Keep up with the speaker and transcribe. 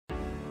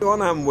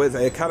I'm with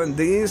Karen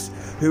Dees,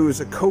 who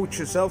is a coach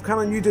herself.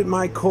 Karen, you did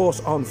my course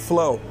on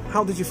flow.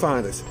 How did you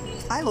find it?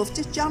 I loved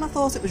it, John. I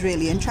thought it was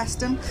really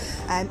interesting.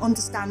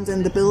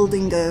 Understanding the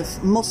building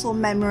of muscle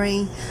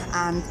memory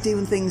and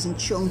doing things in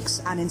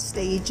chunks and in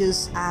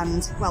stages,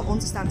 and, well,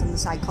 understanding the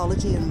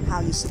psychology and how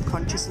your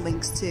subconscious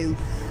links to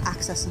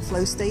access and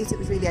flow state. It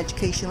was really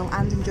educational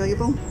and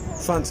enjoyable.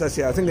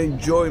 Fantastic. I think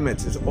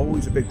enjoyment is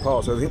always a big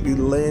part. So I think we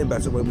learn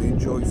better when we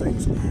enjoy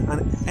things.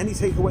 And any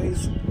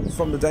takeaways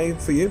from the day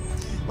for you?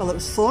 Well, it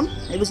was fun,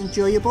 it was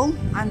enjoyable,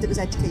 and it was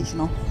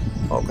educational.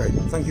 Okay.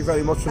 Thank you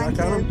very much for that,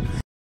 Karen.